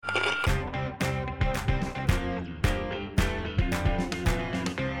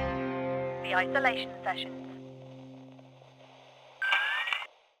the isolation sessions.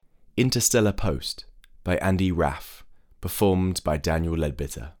 Interstellar Post by Andy Raff, performed by Daniel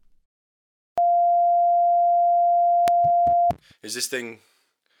Ledbetter. Is this thing...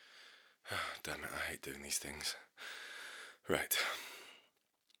 Oh, damn it, I hate doing these things. Right.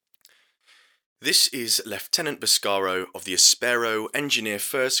 This is Lieutenant Boscaro of the Aspero Engineer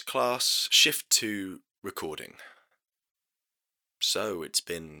First Class, Shift 2, recording. So, it's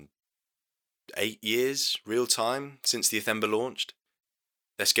been 8 years, real time, since the Athemba launched.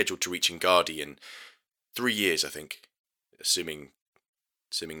 They're scheduled to reach Ingadi in 3 years, I think, assuming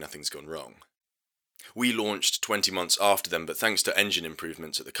nothing's gone wrong. We launched 20 months after them, but thanks to engine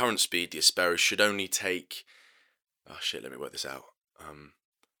improvements at the current speed, the Aspero should only take... Oh shit, let me work this out.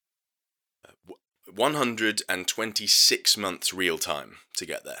 126 months real time to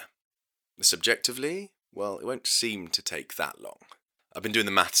get there. Subjectively, well, it won't seem to take that long. I've been doing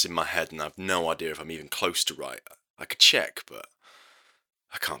the maths in my head and I've no idea if I'm even close to right. I could check, but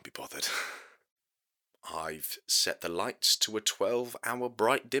I can't be bothered. I've set the lights to a 12-hour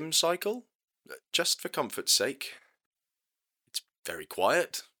bright dim cycle, just for comfort's sake. It's very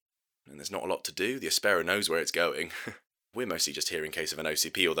quiet, and there's not a lot to do. The Aspero knows where it's going. We're mostly just here in case of an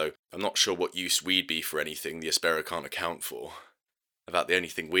OCP, although I'm not sure what use we'd be for anything the Aspero can't account for. About the only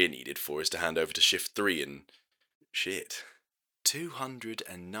thing we're needed for is to hand over to Shift 3 and... shit.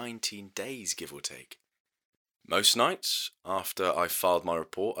 219 days, give or take. Most nights, after I've filed my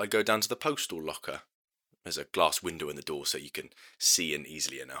report, I go down to the postal locker. There's a glass window in the door so you can see in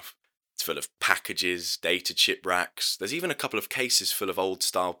easily enough. It's full of packages, data chip racks. There's even a couple of cases full of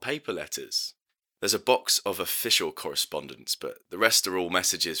old-style paper letters. There's a box of official correspondence, but the rest are all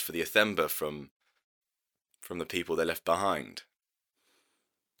messages for the Athemba from the people they left behind.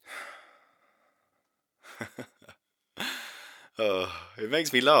 Oh, it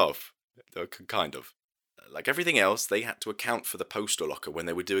makes me laugh. Kind of. Like everything else, they had to account for the postal locker when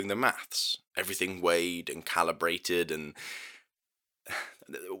they were doing the maths. Everything weighed and calibrated and...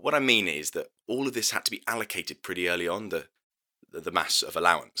 What I mean is that all of this had to be allocated pretty early on, the mass of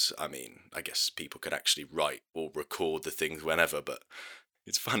allowance. I mean, I guess people could actually write or record the things whenever, but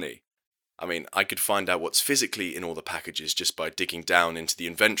it's funny. I mean, I could find out what's physically in all the packages just by digging down into the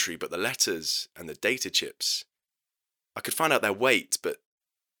inventory, but the letters and the data chips, I could find out their weight, but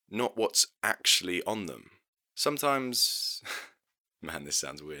not what's actually on them. Sometimes... Man, this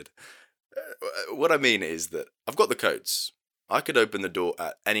sounds weird. What I mean is that I've got the codes. I could open the door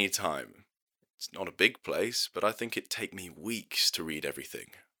at any time. It's not a big place, but I think it'd take me weeks to read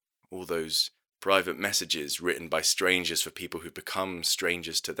everything. All those private messages written by strangers for people who've become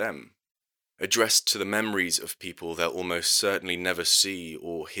strangers to them. Addressed to the memories of people they'll almost certainly never see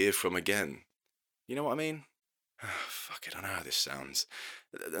or hear from again. You know what I mean? Fuck it, I know how this sounds.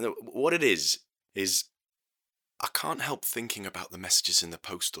 What it is I can't help thinking about the messages in the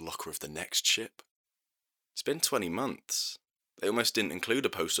postal locker of the next ship. It's been 20 months. They almost didn't include a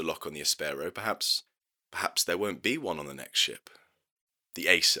postal locker on the Aspero. Perhaps there won't be one on the next ship. The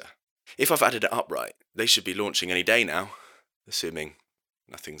Acer. If I've added it up right, they should be launching any day now, assuming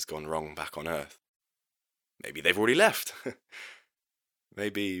nothing's gone wrong back on Earth. Maybe they've already left.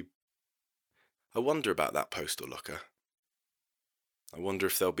 Maybe... I wonder about that postal locker. I wonder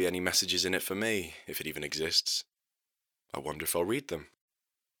if there'll be any messages in it for me, if it even exists. I wonder if I'll read them.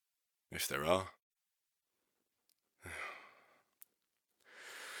 If there are.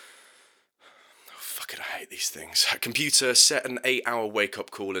 Fuck it, I hate these things. Computer, set an 8-hour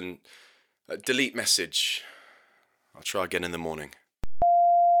wake-up call and delete message. I'll try again in the morning.